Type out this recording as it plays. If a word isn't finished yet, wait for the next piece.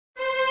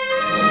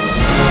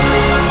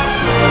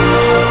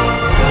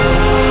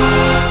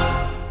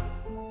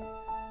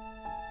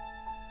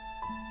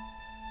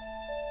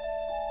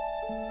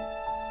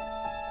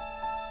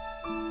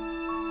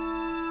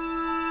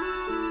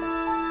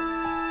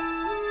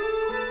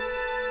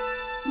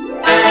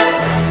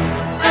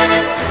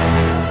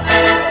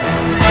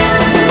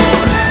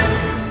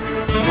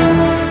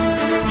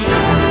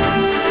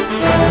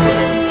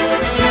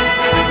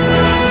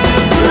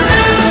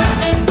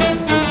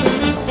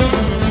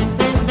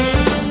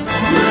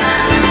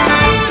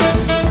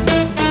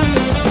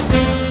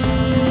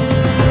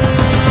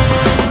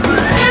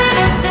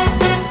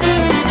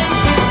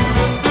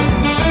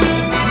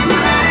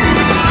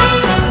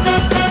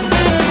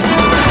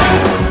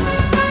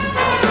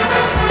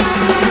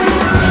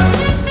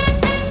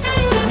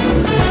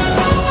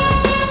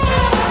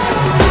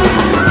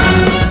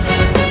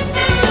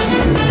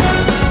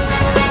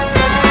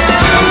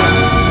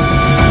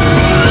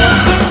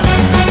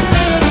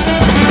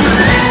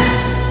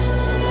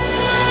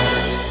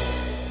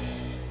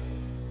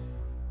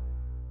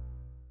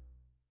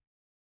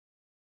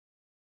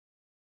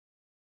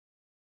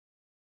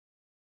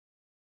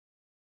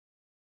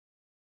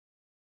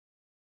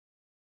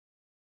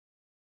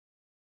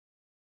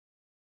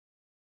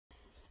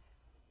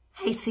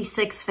Hey,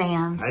 C6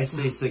 fams. Hey,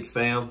 C6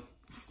 fam.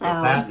 So,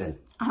 what's happening?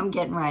 I'm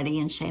getting ready,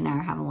 and Shay and I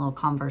are having a little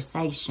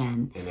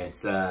conversation. And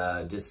it's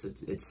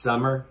it's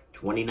summer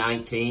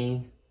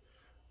 2019.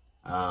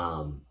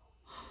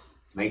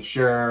 Make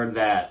sure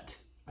that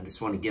I just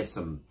want to give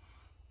some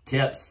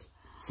tips.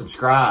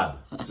 Subscribe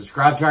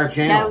to our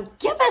channel. No,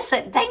 give us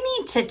they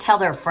need to tell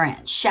their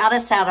friends. Shout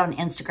us out on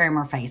Instagram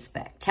or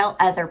Facebook. Tell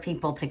other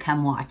people to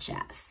come watch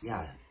us.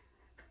 Yeah.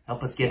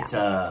 Help us get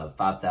to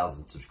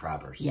 5,000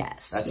 subscribers.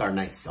 Yes. That's our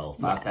next goal.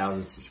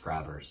 5,000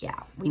 subscribers. Yeah.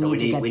 We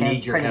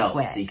need your help,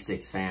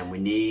 C6 fam. We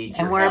need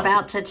your help. And we're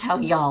about to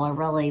tell y'all a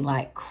really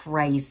like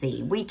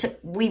crazy. We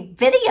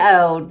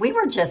videoed, we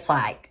were just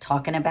like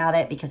talking about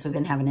it because we've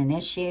been having an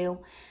issue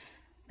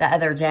the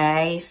other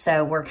day.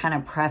 So we're kind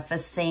of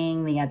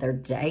prefacing the other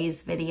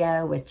day's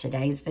video with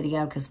today's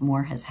video because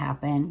more has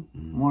happened.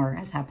 More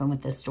has happened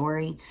with this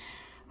story.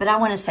 But I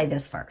want to say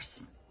this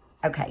first.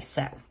 Okay,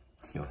 so.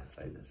 You want to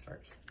say this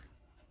first?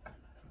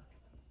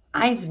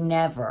 I've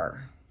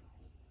never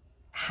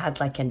had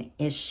like an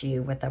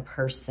issue with a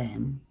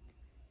person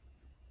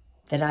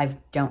that I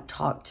don't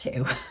talk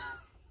to.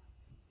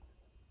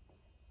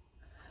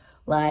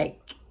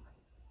 Like,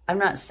 I'm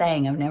not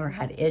saying I've never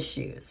had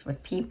issues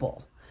with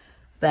people,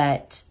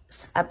 but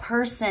a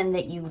person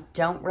that you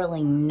don't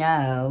really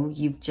know,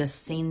 you've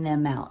just seen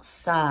them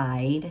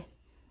outside.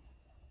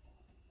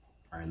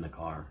 Or in the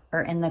car.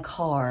 Or in the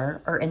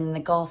car, or in the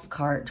golf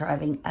cart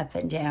driving up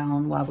and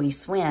down while we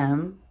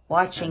swim,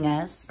 watching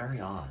us.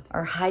 Very odd.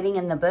 Or hiding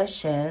in the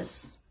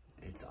bushes.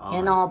 It's odd.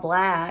 In all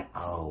black.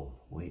 Oh,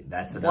 wait,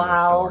 that's another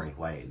story.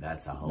 Wait,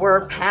 that's a whole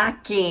We're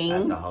packing.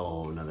 That's a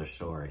whole nother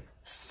story.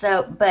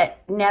 So, but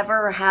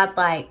never had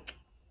like,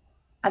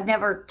 I've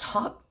never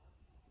talked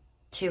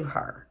to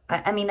her.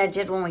 I mean, I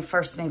did when we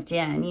first moved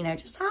in, you know,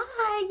 just,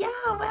 hi,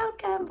 yeah,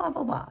 welcome, blah,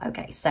 blah, blah.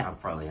 Okay, so.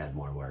 I've probably had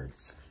more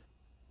words.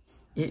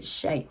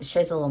 Shay's a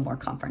little more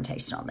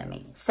confrontational than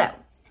me. So,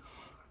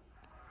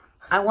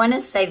 I want to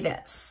say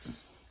this.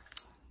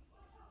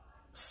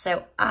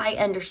 So, I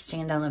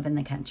understand I live in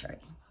the country.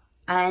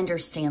 I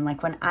understand,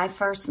 like, when I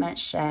first met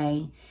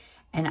Shay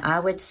and I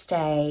would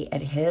stay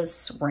at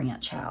his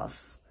ranch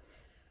house,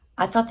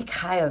 I thought the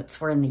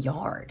coyotes were in the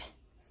yard.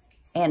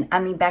 And,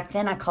 I mean, back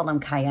then I called them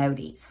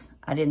coyotes.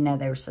 I didn't know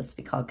they were supposed to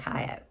be called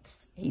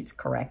coyotes. He's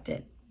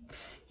corrected.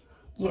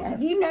 Yeah,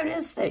 have you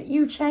noticed that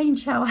you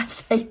change how I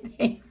say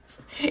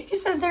things? He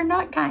said they're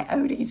not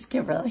coyotes,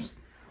 Kimberly.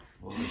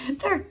 Well,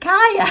 they're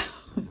coyotes.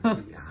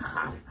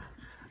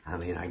 I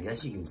mean, I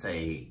guess you can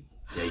say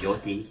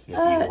coyote if you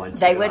want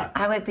to.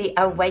 I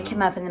would wake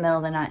him up in the middle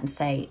of the night and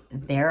say,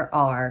 there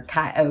are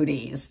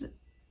coyotes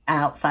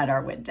outside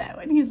our window.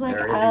 And he's like,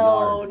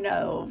 oh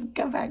no,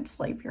 go back to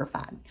sleep, you're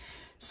fine.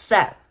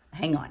 So,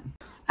 hang on.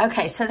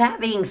 Okay, so that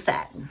being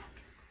said,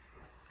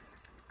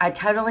 I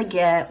totally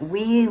get,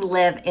 we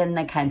live in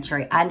the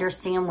country. I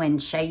understand when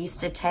Shay used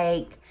to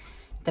take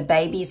the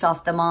babies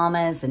off the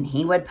mamas and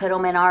he would put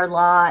them in our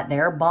lot,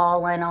 they're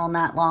bawling all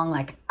night long.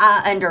 Like,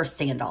 I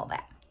understand all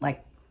that.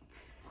 Like,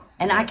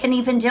 and I can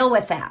even deal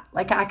with that.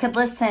 Like, I could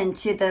listen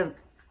to the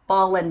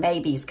bawling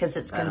babies because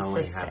it's consistent. That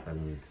only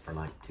happened for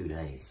like 2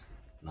 days.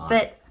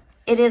 But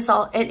it is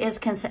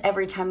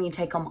every time you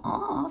take them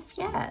off.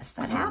 Yes,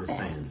 that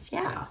happens.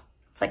 Yeah.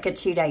 It's like a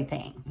 2-day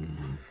thing.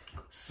 Mm-hmm.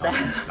 So,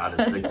 not a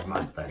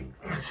 6-month thing.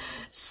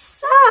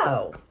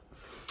 So,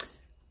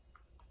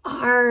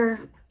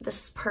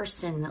 this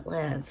person that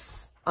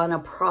lives on a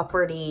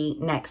property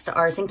next to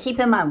ours, and keep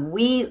in mind,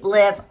 we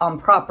live on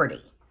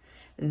property.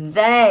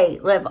 They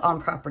live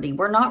on property.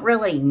 We're not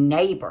really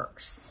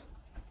neighbors.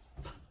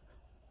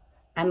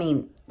 I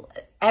mean,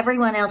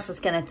 everyone else is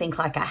going to think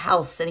like a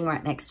house sitting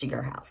right next to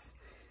your house.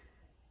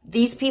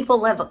 These people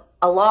live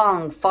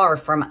far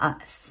from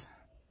us.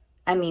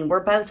 I mean, we're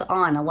both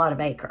on a lot of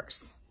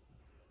acres.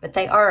 But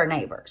they are our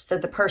neighbors. They're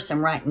the person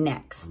right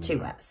next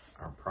to us.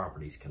 Our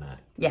properties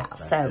connect. Yeah,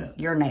 so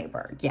your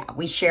neighbor. Yeah,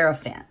 we share a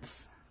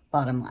fence.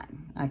 Bottom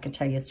line. I could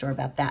tell you a story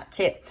about that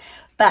too.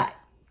 But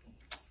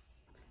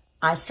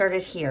I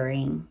started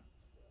hearing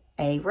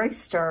a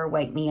rooster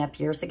wake me up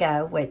years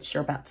ago, which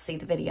you're about to see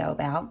the video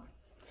about.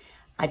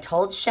 I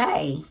told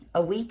Shay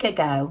a week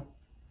ago,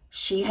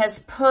 she has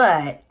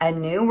put a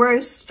new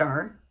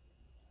rooster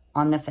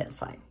on the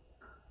fence line.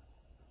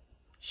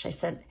 She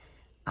said,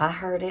 I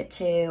heard it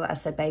too. I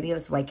said, baby, it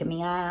was waking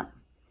me up.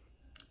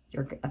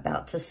 You're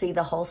about to see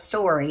the whole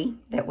story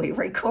that we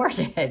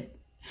recorded.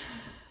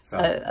 So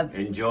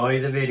enjoy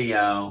the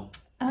video,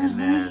 and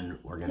then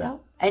we're going to...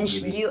 And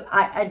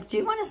I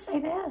do want to say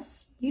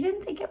this. You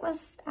didn't think it was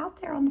out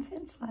there on the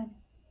fence line.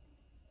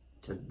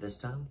 To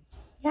this time?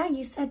 Yeah,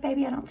 you said,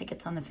 baby, I don't think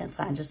it's on the fence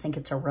line. I just think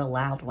it's a real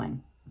loud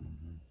one.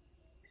 Mm-hmm.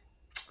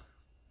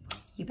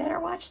 You better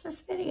watch this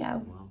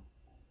video. Well,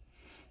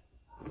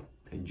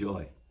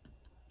 enjoy.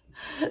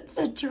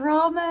 The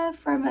drama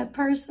from a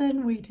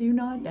person we do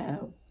not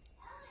know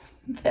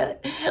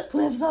that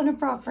lives on a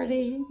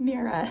property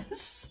near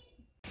us.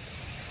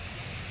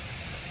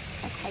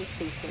 Okay,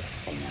 C6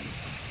 fam.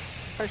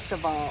 First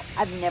of all,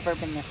 I've never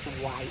been this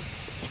white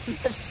in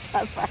the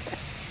summer.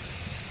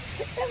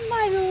 in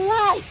my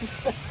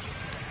life.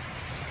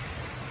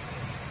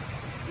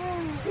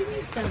 We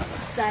need some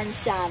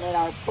sunshine at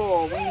our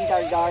pool. We need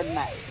our yard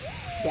mowed,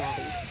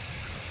 Daddy.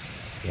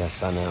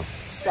 Yes, I know.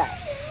 So,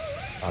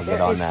 I'll get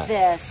on that.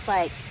 This,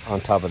 like, on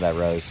top of that,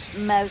 Rose.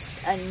 most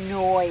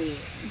annoying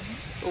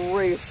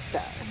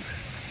rooster.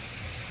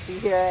 You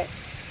hear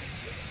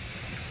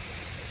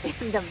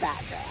it in the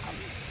background.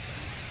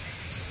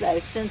 So,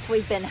 since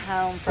we've been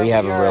home from We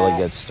have Europe, a really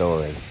good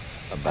story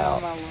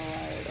about oh my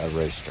Lord. a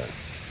rooster. So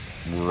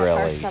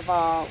Really, first of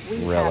all, we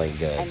really have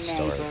good a neighbor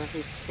story.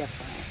 who's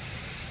different.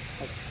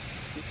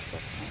 He's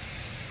different.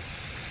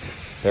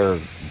 They're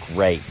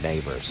great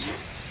neighbors.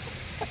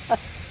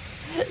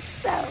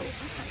 So,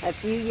 a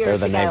few years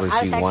They're the ago, neighbors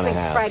I was you wanna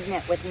actually have.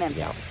 pregnant with Memphis.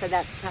 Yeah. So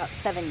that's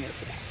 7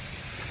 years ago.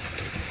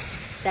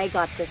 They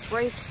got this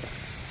rooster.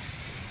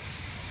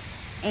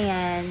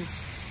 And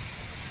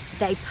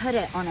they put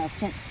it on our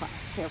fence line.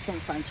 Their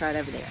fence line's right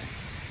over there.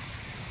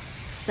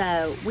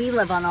 So we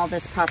live on all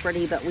this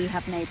property, but we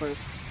have neighbors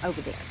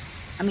over there.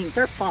 I mean,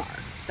 they're far,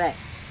 but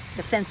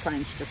the fence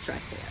line's just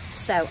right there.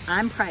 So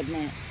I'm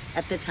pregnant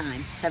at the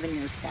time, 7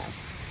 years ago.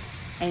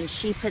 And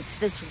she puts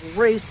this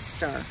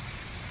rooster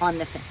on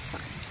the fence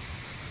line.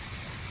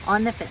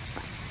 On the fence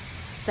line.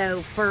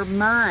 So for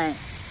months,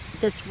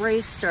 this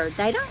rooster,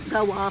 they don't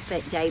go off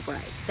at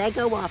daybreak. They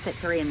go off at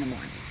 3 in the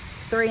morning.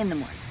 3 in the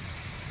morning.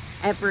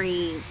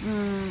 Every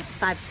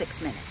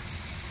 5-6 minutes.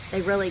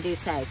 They really do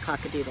say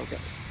cock-a-doodle-doo.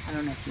 I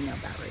don't know if you know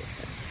about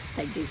roosters.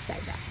 They do say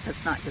that.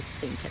 That's not just a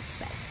thing kids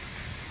say.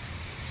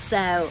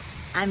 So,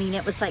 I mean,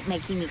 it was like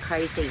making me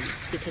crazy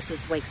because it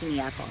was waking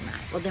me up all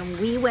night. Well, then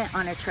we went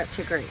on a trip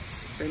to Greece,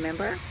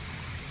 remember?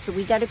 So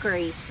we go to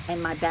Greece,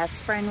 and my best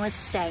friend was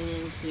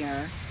staying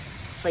here,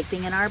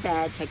 sleeping in our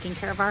bed, taking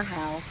care of our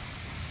house.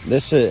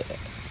 This is,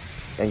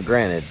 and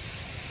granted,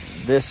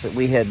 this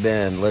we had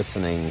been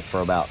listening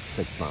for about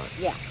 6 months.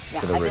 Yeah.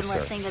 To the I've rooster. been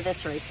listening to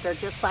this rooster.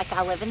 Just like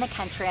I live in the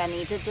country, I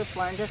need to just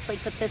learn to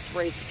sleep with this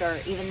rooster,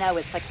 even though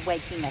it's like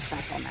waking us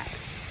up all night.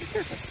 I think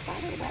there's a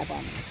spider web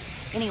on me.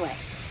 Anyway.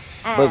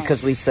 But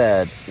because we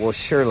said, well,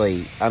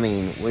 surely, I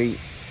mean,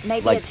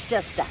 Maybe like, it's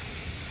just us.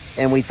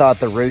 and we thought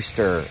the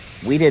rooster,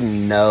 we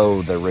didn't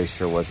know the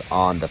rooster was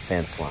on the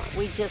fence line.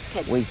 We just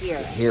could We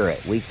hear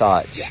it. We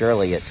thought Yes.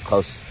 surely it's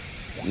close,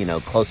 you know,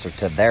 closer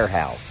to their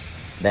house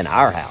than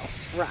our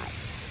house. Right.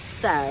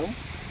 So,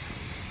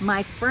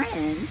 my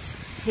friend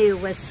who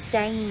was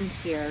staying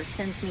here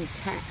sends me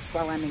texts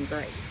while I'm in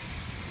Greece.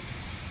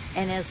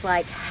 And is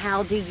like,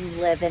 how do you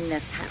live in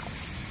this house?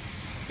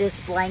 This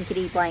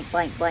blankety blank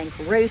blank blank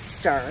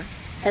rooster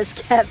has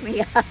kept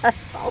me up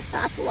all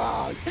night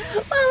long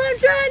while I'm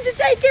trying to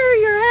take care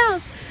of your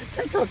house.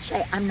 So I told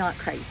Shay, I'm not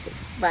crazy.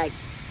 Like,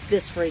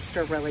 this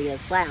rooster really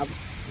is loud.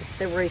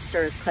 The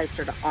rooster is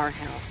closer to our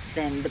house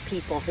than the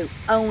people who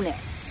own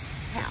its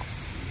house.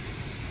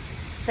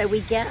 So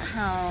we get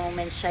home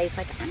and Shay's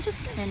like, I'm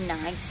just going to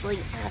nicely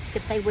ask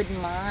if they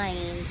wouldn't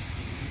mind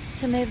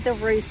to move the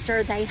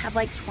rooster. They have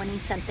like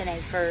 20-something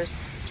acres.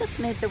 Just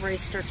move the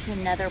rooster to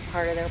another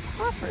part of their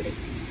property.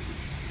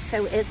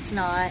 So it's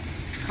not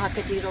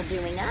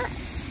cock-a-doodle-doing us.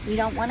 We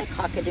don't want to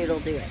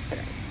cock-a-doodle-do it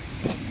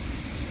through.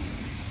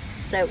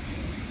 So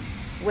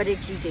what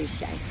did you do,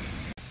 Shay?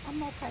 I'm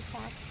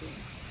multitasking.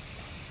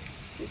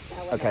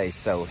 Okay,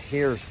 so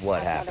here's what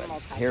I've gotta happened.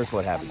 multitask. Here's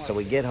what happened. I'm So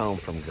we working. get home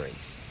from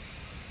Greece.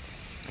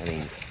 I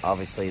mean,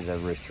 obviously the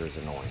rooster is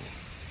annoying.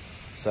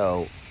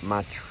 So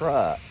my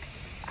truck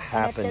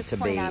happened at this to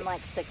point, be, I'm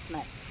like 6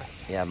 months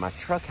pregnant. yeah, my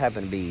truck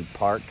happened to be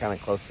parked kind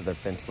of close to their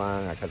fence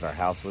line because our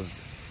house was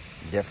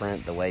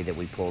different, the way that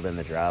we pulled in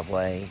the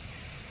driveway.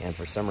 And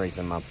for some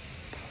reason,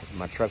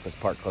 my truck was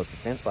parked close to the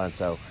fence line.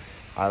 So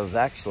I was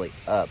actually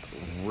up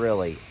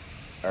really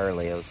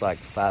early. It was like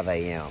 5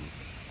 a.m.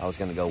 I was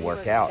going to go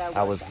work out.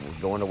 I was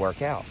going to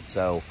work out.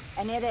 So,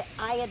 And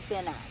I had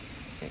been up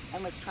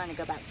and was trying to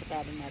go back to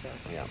bed and never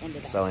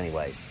ended up. So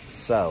anyways,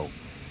 so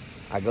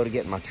I go to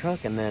get in my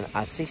truck and then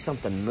I see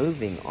something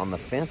moving on the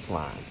fence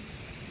line.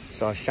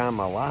 So I shine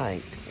my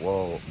light.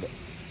 Well,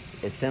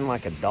 it's in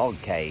like a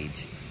dog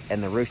cage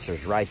and the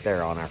rooster's right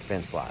there on our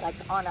fence line. Like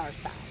on our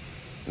side.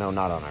 No,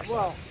 not on our side.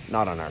 Well,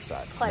 not on our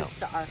side.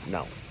 Close no. to our house.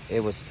 No,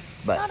 it was,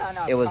 but Not on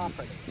our it was,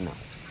 property. no.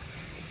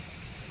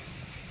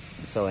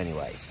 So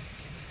anyways,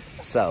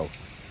 so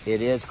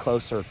it is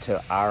closer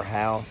to our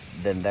house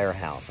than their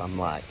house. I'm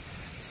like,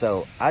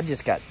 so I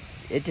just got,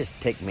 it just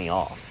ticked me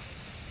off.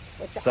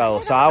 Which So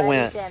had I already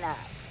went, been up.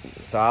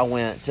 so I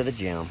went to the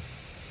gym,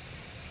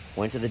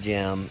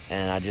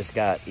 and I just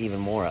got even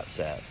more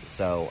upset.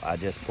 So I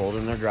just pulled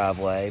in their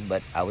driveway,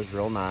 but I was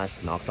real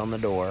nice, knocked on the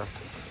door,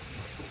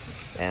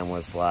 and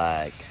was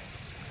like,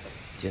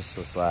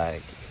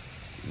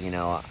 you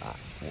know,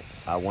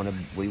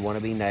 we want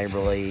to be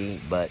neighborly,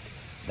 but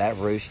that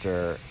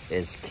rooster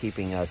is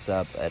keeping us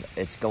up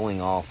it's going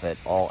off at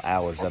all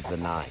hours of the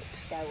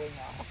night. Going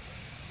off.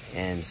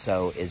 And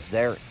so is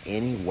there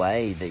any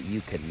way that you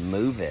could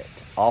move it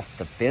off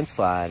the fence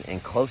line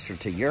and closer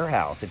to your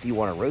house if you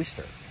want a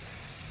rooster?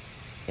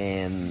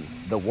 And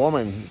the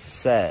woman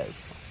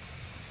says,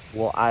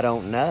 well, I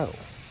don't know.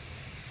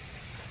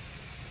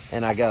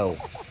 And I go,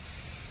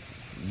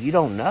 you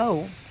don't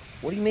know?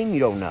 What do you mean you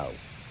don't know?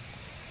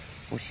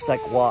 Well, she's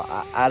like, well,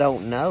 I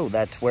don't know.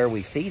 That's where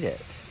we feed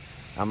it.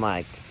 I'm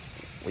like,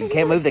 well, you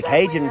can't move the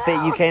cage and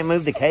feed, you can't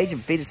move the cage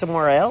and feed it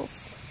somewhere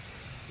else?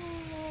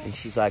 And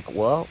she's like,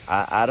 well,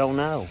 I don't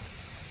know.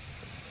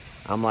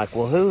 I'm like,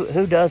 well,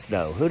 who does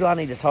know? Who do I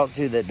need to talk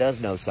to that does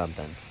know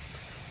something?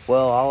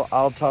 Well,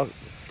 I'll talk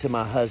to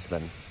my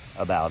husband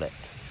about it.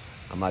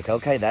 I'm like,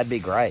 okay, that'd be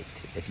great.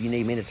 If you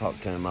need me to talk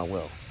to him, I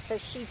will. So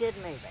she did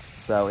move it.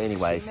 So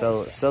anyway,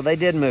 so they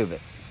did move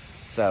it.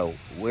 So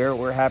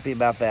we're happy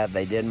about that.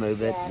 They did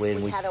move it. Yes,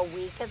 when we had a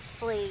week of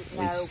sleep.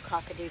 No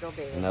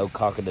cock-a-doodle-doo. No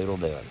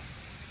cock-a-doodle-dooing.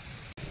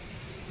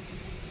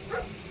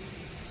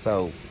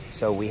 So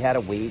we had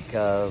a week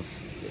of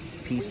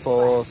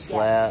peaceful,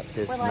 slept.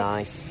 It's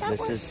nice.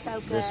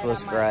 This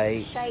was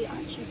great. Shay,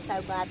 aren't you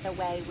so glad the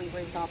way we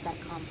resolved that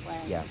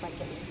conflict? Yeah. Like, it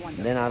was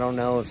wonderful. Then I don't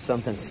know if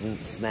something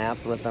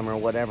snapped with them or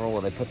whatever.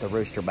 Well, they put the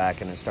rooster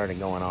back and it started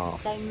going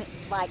off.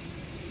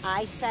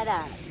 I sat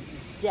up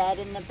dead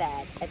in the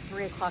bed at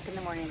 3 o'clock in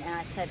the morning, and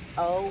I said,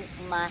 oh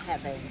my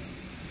heavens,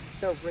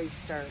 the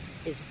rooster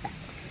is back.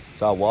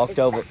 So I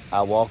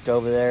walked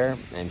over there,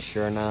 and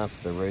sure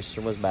enough, the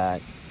rooster was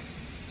back.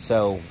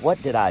 So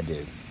what did I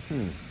do?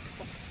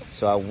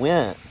 So I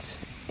went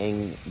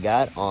and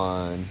got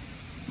on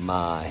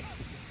my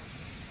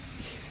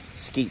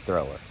skeet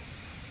thrower.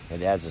 It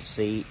has a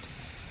seat,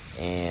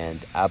 and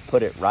I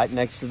put it right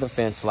next to the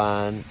fence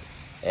line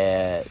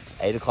at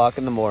 8 o'clock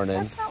in the morning.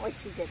 That's not what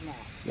you did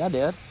next. Yeah, I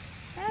did.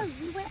 No,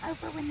 you went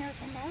over when there was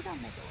a note on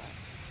the door.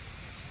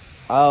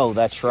 Oh,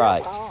 that's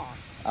right. You're wrong.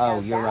 Oh,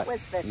 no, you're right. That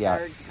was the yeah.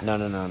 third time. No.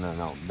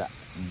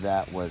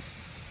 That was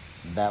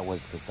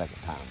the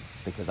second time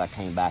because I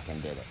came back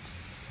and did it.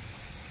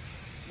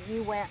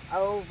 You went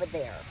over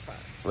there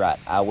first. Right.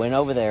 I went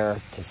over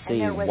there to see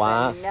and there was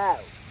why. a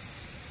note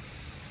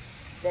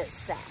that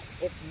said,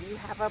 if you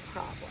have a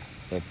problem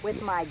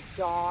with my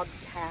dog,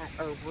 cat,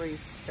 or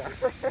rooster,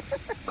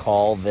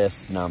 call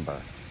this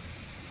number.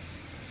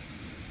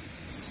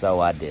 So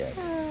I did.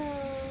 No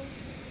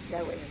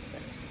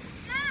answer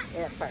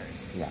at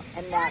first. Yeah.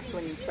 And that's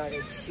when you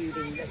started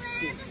shooting the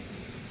skeet.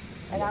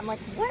 And I'm like,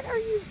 what are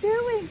you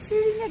doing?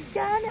 Shooting a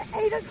gun at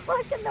 8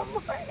 o'clock in the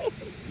morning?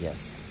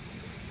 Yes.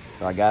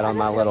 So I got on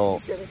my little... You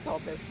should have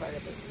told this part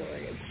of the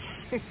story.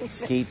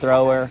 Skeet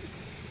thrower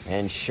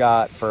and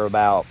shot for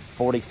about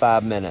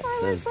 45 minutes.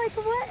 I was like,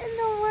 what in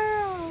the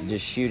world?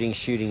 Just shooting.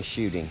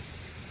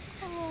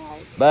 Oh.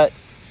 But,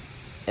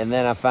 and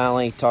then I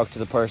finally talked to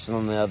the person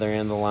on the other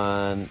end of the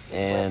line.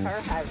 And it was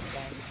her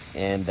husband.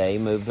 And they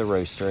moved the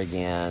rooster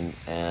again.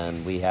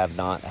 And we have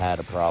not had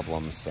a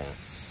problem since.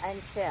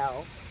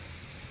 Until...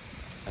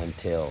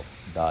 Until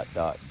we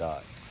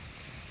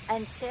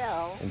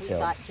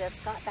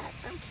just got back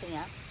from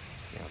camp,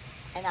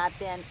 and I've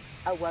been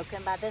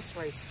awoken by this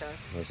rooster.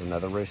 There's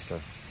another rooster.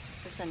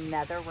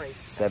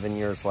 7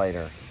 years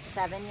later.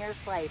 7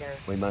 years later.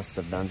 We must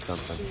have done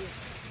something.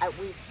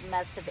 We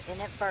must have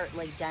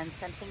inadvertently done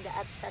something to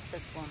upset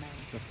this woman,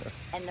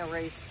 and the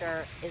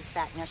rooster is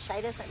back. Now,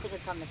 Shay doesn't think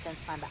it's on the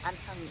fence line, but I'm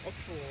telling you,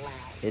 it's loud.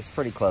 It's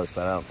pretty close,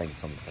 but I don't think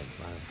it's on the fence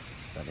line.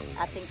 But anyways.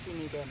 I think you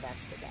need to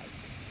investigate.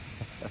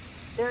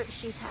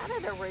 She's had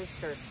other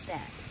roosters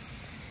since,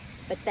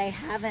 but they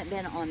haven't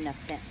been on the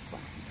fence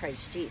line,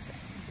 praise Jesus.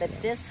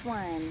 But this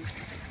one,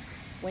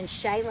 when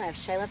Shay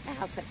left the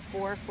house at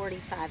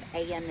 4:45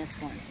 a.m. this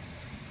morning,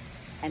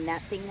 and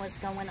that thing was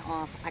going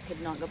off. I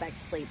could not go back to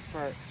sleep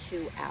for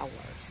 2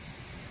 hours,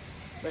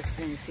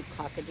 listening to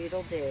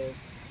cock-a-doodle-doo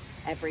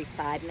every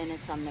 5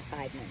 minutes on the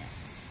 5 minutes.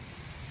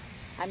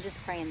 I'm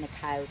just praying the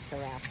coyotes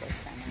are out this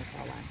summer is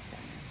all I'm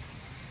saying.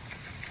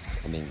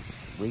 I mean,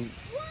 we've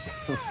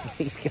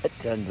got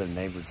tons of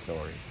neighbor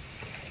stories.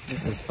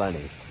 This is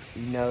funny.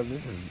 You know,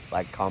 this is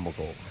like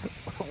comical.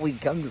 We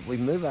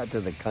move out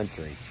to the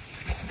country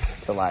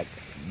to like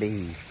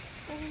be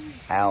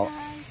out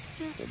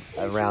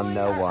around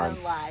no one.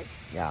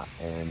 Yeah,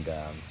 and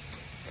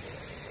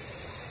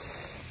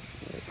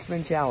it's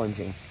been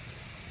challenging.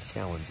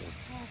 Yes,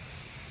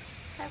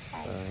 it's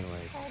okay.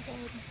 Anyway,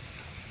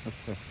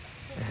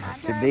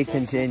 to be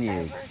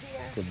continued.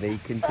 To be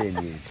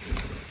continued.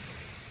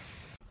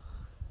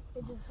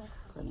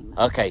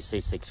 Okay,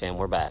 C6 fam,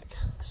 we're back.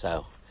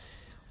 So,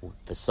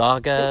 the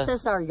saga.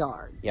 This is our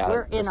yard. Yeah,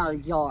 we're in our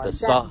yard.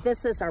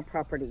 This is our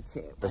property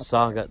too. The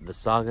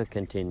saga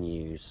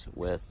continues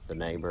with the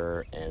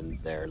neighbor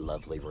and their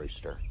lovely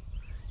rooster,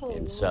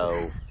 and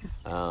so,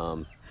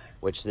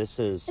 which this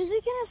is. Is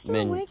it gonna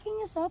start waking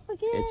us up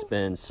again? It's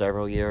been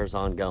several years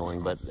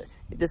ongoing, but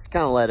just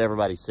kind of let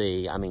everybody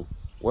see. I mean,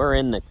 we're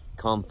in the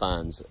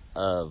confines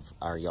of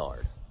our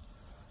yard.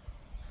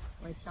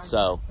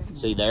 So,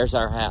 see, there's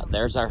our house.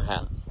 There's our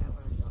house.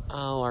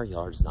 Oh, our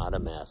yard's not a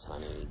mess,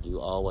 honey.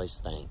 You always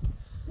think.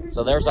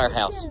 So there's our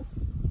house.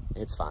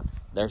 It's fine.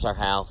 There's our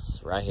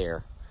house right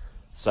here.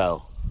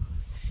 So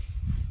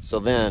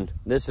then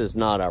this is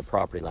not our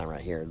property line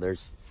right here.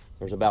 There's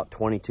about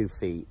 22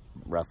 feet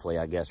roughly,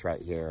 I guess,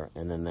 right here,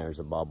 and then there's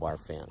a barbed wire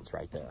fence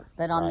right there.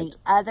 But on right? the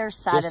other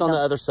side, just on the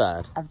other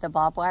side of the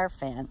barbed wire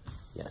fence,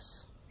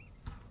 yes,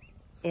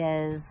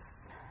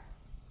 is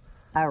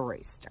a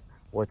rooster.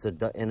 Well,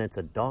 and it's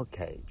a dog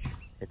cage.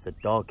 It's a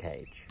dog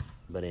cage.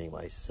 But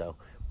anyways, so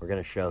we're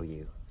gonna show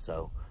you.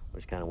 So we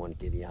just kind of want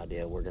to give you an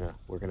idea. We're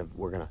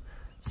gonna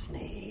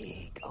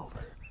sneak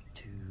over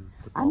to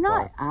the barbed wire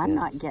fence. I'm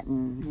not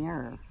getting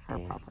near her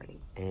property.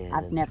 And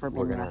I've never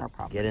been near her We're property.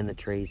 gonna get in the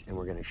trees and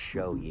we're gonna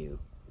show you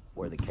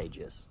where the cage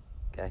is.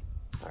 Okay?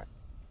 All right.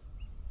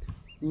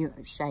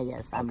 Shay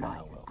is. I'm Okay, not.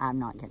 I will. I'm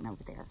not getting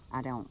over there.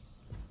 I don't.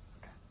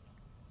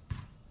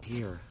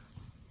 Here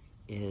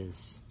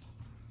is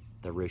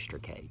the rooster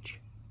cage.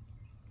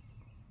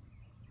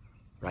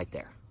 Right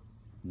there.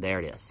 There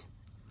it is.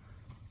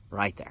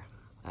 Right there.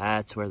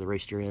 That's where the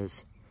rooster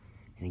is.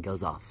 And he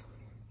goes off.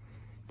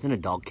 It's in a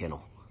dog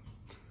kennel.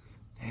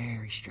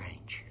 Very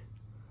strange.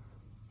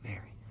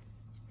 Very.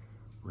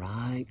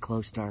 Right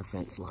close to our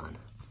fence line.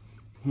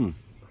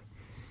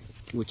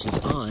 Which is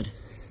odd.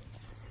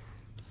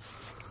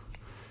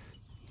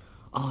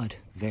 Odd.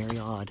 Very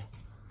odd.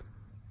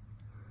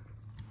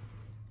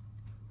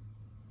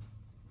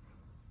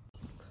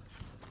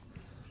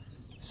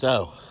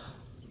 So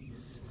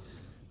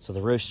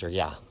the rooster,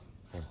 yeah,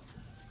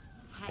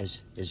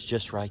 is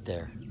just right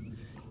there.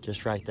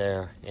 Just right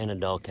there in a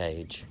dog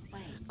cage.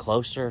 Wait.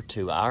 Closer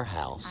to our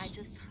house. I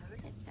just heard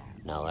it though.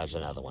 No, there's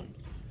another one.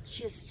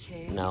 Just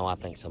two. No, I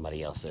think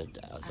somebody else is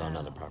on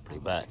another property.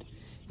 But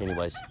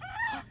anyways.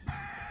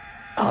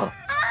 Oh,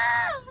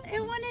 it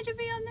wanted to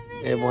be on the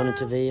video. It wanted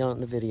to be on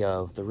the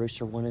video. The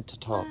rooster wanted to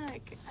talk.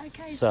 Look.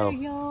 Okay, So- so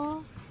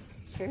y'all,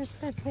 here's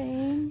the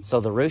thing. So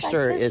the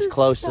rooster Like, this is is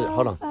closer. so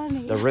Hold on.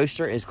 funny. The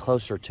rooster is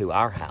closer to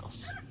our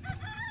house Oh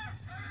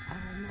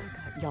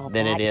my God, y'all,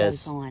 Then that it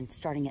is- goes on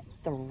starting at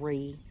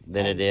 3.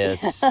 than it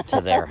is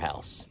to their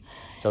house.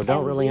 So don't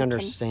And really we can-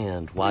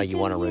 understand why you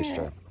want a can hear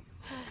rooster. it.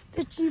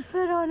 That you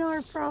put on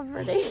our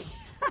property.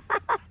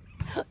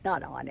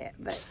 Not on it,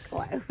 but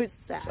close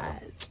to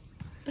us.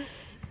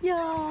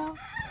 Y'all.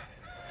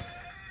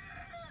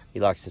 He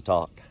likes to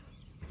talk.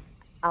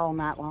 All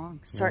night long,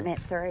 starting at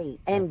 3.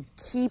 And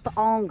keep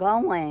on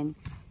going.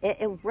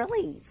 It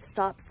really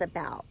stops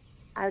about,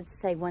 I would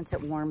say once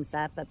it warms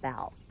up,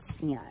 about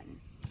 10.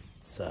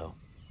 So,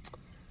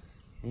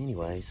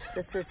 anyways,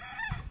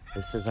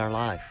 This is our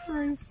life.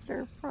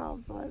 rooster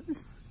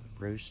problems.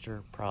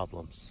 Rooster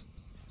problems.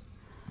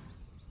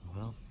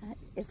 Well,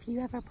 If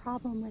you have a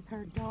problem with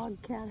her dog,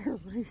 cat, or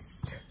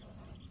rooster.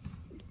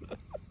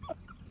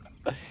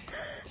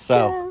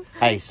 so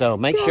hey, so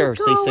make Don't sure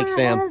call C6 her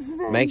fam,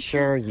 husband. make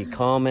sure you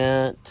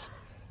comment.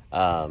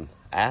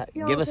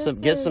 Give us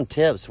some, get some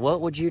tips.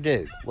 What would you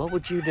do? What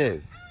would you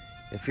do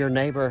if your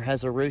neighbor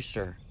has a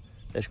rooster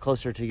that's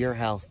closer to your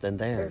house than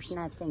theirs? There's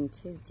nothing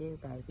to do,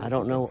 baby. I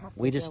don't You know. have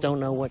to We just deal don't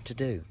with know it. what to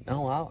do.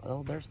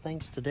 No, there's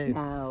things to do.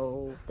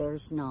 No,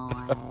 there's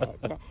not.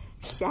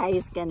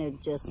 Shay's gonna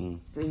just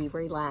be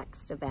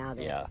relaxed about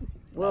it. Yeah.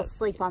 We'll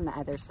sleep on the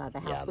other side of the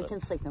house. Yeah, We but-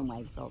 can sleep in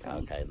Wavesville. then.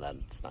 Okay,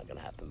 that's not going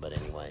to happen. But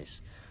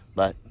anyways,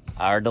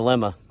 our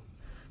dilemma.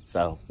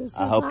 So This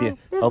I is hope our- you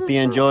this is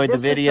enjoyed the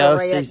this is video,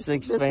 real-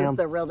 C6 This fam. is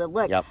the real deal.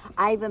 Look, Yep.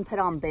 I even put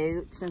on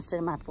boots instead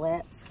of my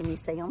flips. Can you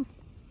see them?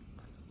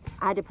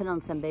 I had to put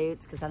on some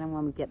boots because I didn't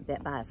want to get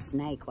bit by a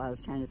snake while I was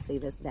trying to see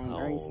this dang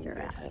Oh, rooster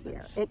good out here.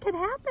 heavens. It could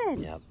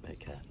happen. Yep.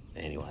 Okay.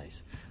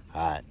 Anyways,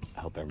 all right. I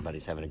hope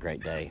everybody's having a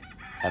great day,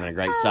 having a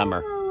great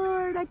summer. Oh,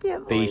 Lord, I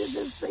can't Peace.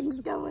 believe this thing's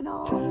going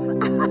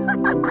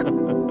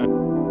on.